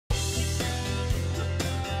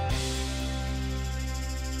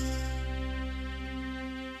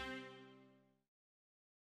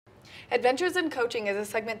Adventures in Coaching is a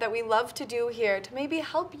segment that we love to do here to maybe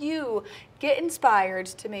help you get inspired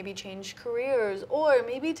to maybe change careers or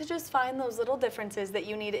maybe to just find those little differences that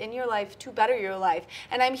you need in your life to better your life.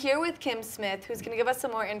 And I'm here with Kim Smith, who's going to give us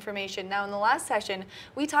some more information. Now, in the last session,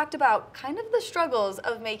 we talked about kind of the struggles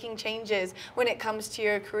of making changes when it comes to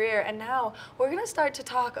your career. And now we're going to start to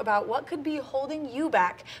talk about what could be holding you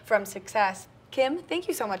back from success. Kim, thank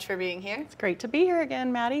you so much for being here. It's great to be here again,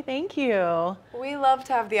 Maddie. Thank you. We love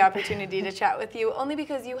to have the opportunity to chat with you, only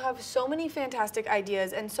because you have so many fantastic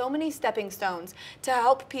ideas and so many stepping stones to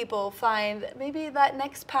help people find maybe that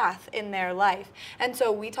next path in their life. And so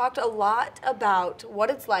we talked a lot about what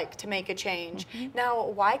it's like to make a change. Now,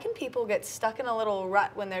 why can people get stuck in a little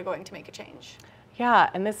rut when they're going to make a change? Yeah,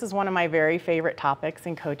 and this is one of my very favorite topics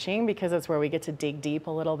in coaching because it's where we get to dig deep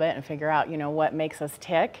a little bit and figure out, what makes us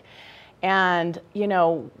tick. And,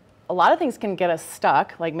 a lot of things can get us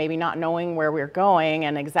stuck, like maybe not knowing where we're going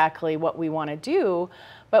and exactly what we want to do.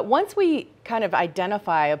 But once we kind of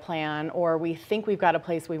identify a plan or we think we've got a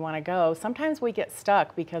place we want to go, sometimes we get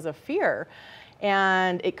stuck because of fear.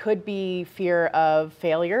 And it could be fear of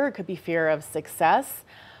failure, it could be fear of success.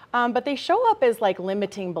 But they show up as like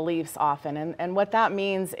limiting beliefs often. And what that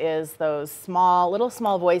means is those little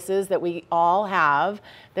small voices that we all have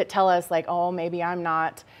that tell us like, oh, maybe I'm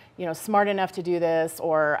not smart enough to do this,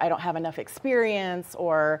 or I don't have enough experience,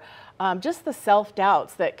 or just the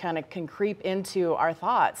self-doubts that kind of can creep into our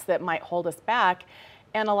thoughts that might hold us back.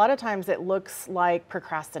 And a lot of times it looks like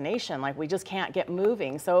procrastination, like we just can't get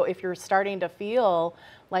moving. So if you're starting to feel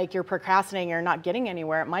like you're procrastinating, you're not getting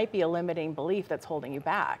anywhere, it might be a limiting belief that's holding you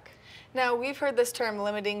back. Now, we've heard this term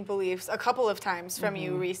limiting beliefs a couple of times from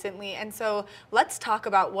you recently, and so let's talk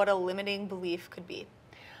about what a limiting belief could be.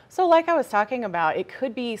 So like I was talking about, it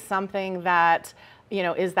could be something that,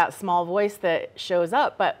 is that small voice that shows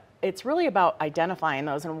up, but it's really about identifying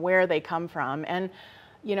those and where they come from. And,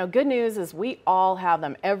 good news is we all have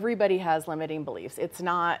them. Everybody has limiting beliefs. It's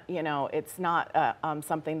not,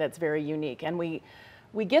 something that's very unique. And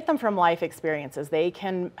we get them from life experiences. They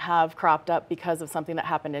can have cropped up because of something that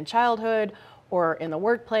happened in childhood or in the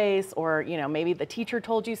workplace, or maybe the teacher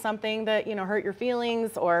told you something that hurt your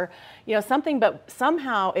feelings, or something, but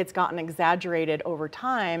somehow it's gotten exaggerated over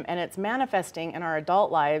time and it's manifesting in our adult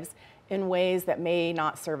lives in ways that may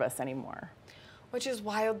not serve us anymore. Which is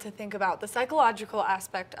wild to think about. The psychological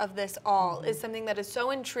aspect of this all is something that is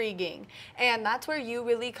so intriguing, and that's where you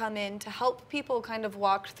really come in to help people kind of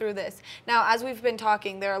walk through this. Now, as we've been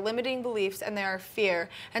talking, there are limiting beliefs and there are fear,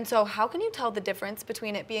 and so how can you tell the difference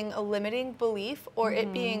between it being a limiting belief or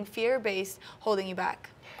it being fear-based holding you back?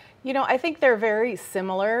 I think they're very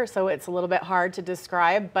similar, so it's a little bit hard to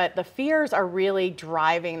describe, but the fears are really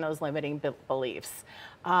driving those limiting beliefs.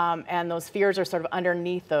 And those fears are sort of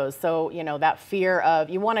underneath those. So, that fear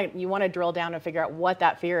of, you want to drill down and figure out what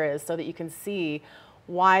that fear is so that you can see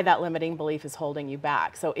why that limiting belief is holding you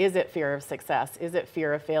back. So is it fear of success? Is it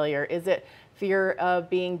fear of failure? Is it fear of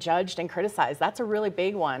being judged and criticized? That's a really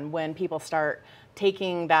big one when people start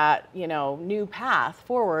taking that, new path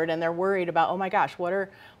forward and they're worried about, oh my gosh, what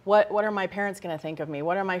are my parents going to think of me?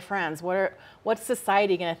 What are my friends? What's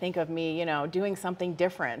society going to think of me, doing something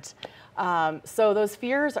different? So those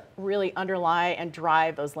fears really underlie and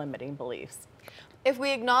drive those limiting beliefs. If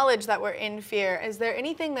we acknowledge that we're in fear, is there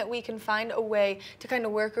anything that we can find a way to kind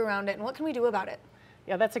of work around it, and what can we do about it?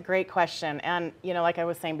 Yeah, that's a great question. And, like I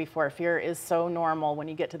was saying before, fear is so normal when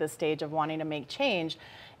you get to the stage of wanting to make change.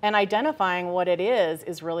 And identifying what it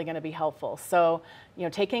is really going to be helpful. So,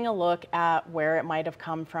 taking a look at where it might have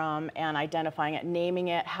come from and identifying it, naming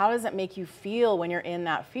it, how does it make you feel when you're in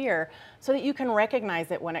that fear so that you can recognize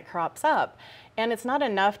it when it crops up. And it's not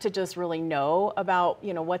enough to just really know about,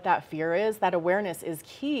 what that fear is. That awareness is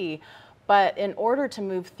key. But in order to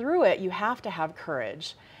move through it, you have to have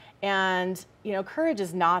courage. And, courage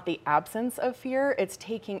is not the absence of fear, it's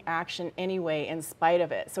taking action anyway in spite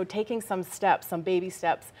of it. So taking some steps, some baby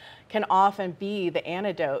steps, can often be the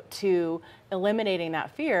antidote to eliminating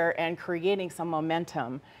that fear and creating some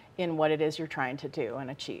momentum in what it is you're trying to do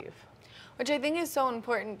and achieve. Which I think is so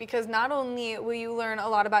important, because not only will you learn a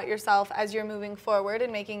lot about yourself as you're moving forward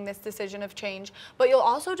and making this decision of change, but you'll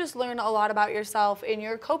also just learn a lot about yourself in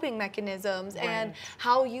your coping mechanisms and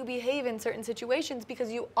how you behave in certain situations,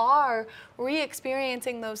 because you are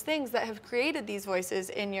re-experiencing those things that have created these voices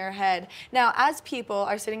in your head. Now, as people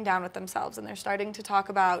are sitting down with themselves and they're starting to talk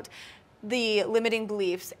about the limiting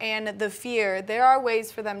beliefs and the fear, there are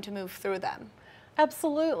ways for them to move through them.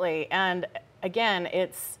 Absolutely. And again,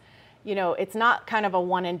 it's not kind of a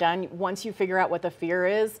one and done. Once you figure out what the fear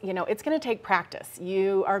is, it's going to take practice.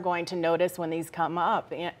 You are going to notice when these come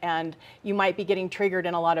up, and you might be getting triggered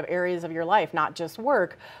in a lot of areas of your life, not just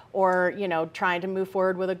work or, trying to move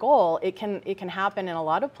forward with a goal. It can happen in a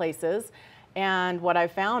lot of places. And what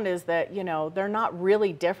I've found is that, they're not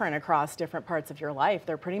really different across different parts of your life.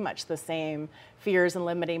 They're pretty much the same fears and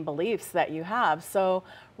limiting beliefs that you have. So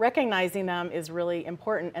recognizing them is really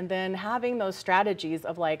important. And then having those strategies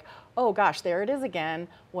of like, oh gosh, there it is again.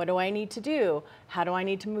 What do I need to do? How do I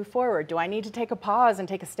need to move forward? Do I need to take a pause and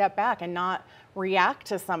take a step back and not react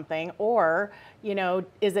to something? Or,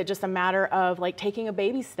 is it just a matter of like taking a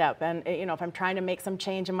baby step? And, if I'm trying to make some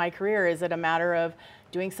change in my career, is it a matter of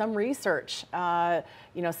doing some research,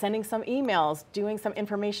 sending some emails, doing some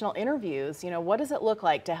informational interviews? What does it look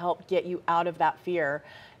like to help get you out of that fear?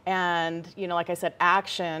 And, like I said,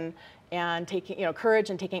 action and taking, courage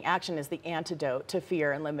and taking action is the antidote to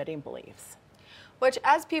fear and limiting beliefs. Which,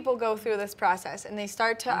 as people go through this process and they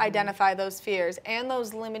start to identify those fears and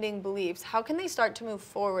those limiting beliefs, how can they start to move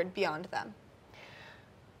forward beyond them?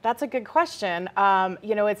 That's a good question.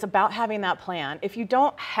 It's about having that plan. If you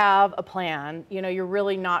don't have a plan, you're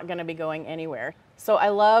really not going to be going anywhere. So I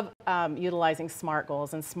love utilizing SMART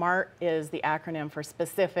goals, and SMART is the acronym for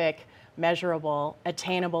specific, measurable,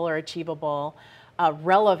 attainable or achievable,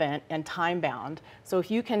 relevant, and time-bound. So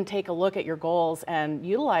if you can take a look at your goals and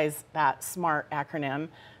utilize that SMART acronym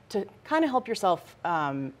to kind of help yourself,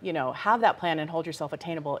 have that plan and hold yourself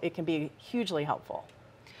attainable, it can be hugely helpful.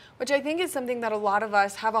 Which I think is something that a lot of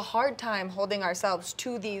us have a hard time holding ourselves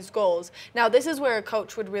to these goals. Now, this is where a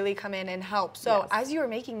coach would really come in and help. So as you're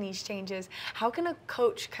making these changes, how can a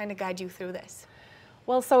coach kind of guide you through this?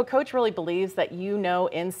 Well, so a coach really believes that you know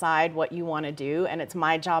inside what you want to do, and it's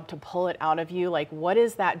my job to pull it out of you. Like, what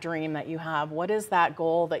is that dream that you have? What is that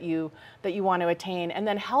goal that you want to attain? And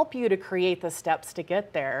then help you to create the steps to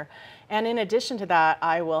get there. And in addition to that,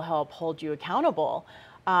 I will help hold you accountable.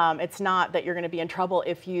 It's not that you're going to be in trouble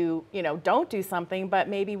if you, don't do something, but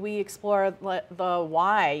maybe we explore the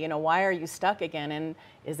why. Why are you stuck again? And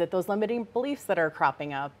is it those limiting beliefs that are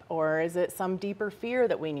cropping up? Or is it some deeper fear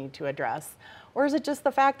that we need to address? Or is it just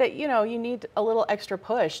the fact that, you need a little extra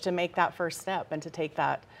push to make that first step and to take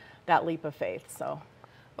that leap of faith? So.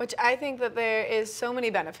 Which I think that there is so many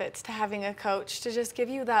benefits to having a coach to just give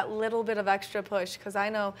you that little bit of extra push, because I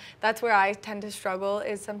know that's where I tend to struggle,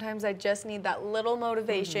 is sometimes I just need that little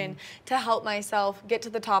motivation to help myself get to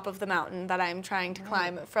the top of the mountain that I'm trying to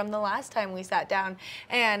climb from the last time we sat down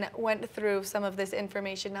and went through some of this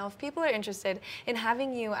information. Now, if people are interested in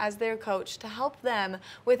having you as their coach to help them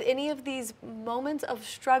with any of these moments of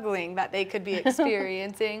struggling that they could be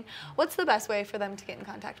experiencing, what's the best way for them to get in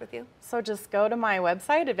contact with you? So just go to my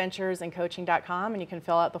website, adventuresandcoaching.com, and you can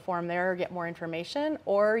fill out the form there or get more information,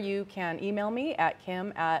 or you can email me at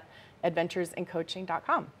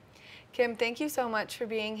kim@adventuresandcoaching.com. Kim, thank you so much for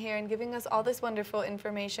being here and giving us all this wonderful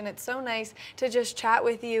information. It's so nice to just chat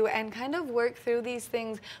with you and kind of work through these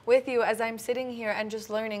things with you as I'm sitting here and just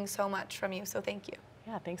learning so much from you. So thank you.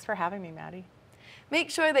 Yeah, thanks for having me, Maddie. Make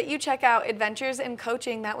sure that you check out Adventures in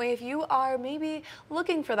Coaching. That way, if you are maybe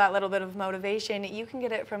looking for that little bit of motivation, you can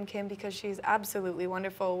get it from Kim because she's absolutely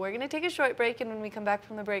wonderful. We're going to take a short break, and when we come back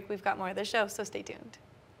from the break, we've got more of the show, so stay tuned.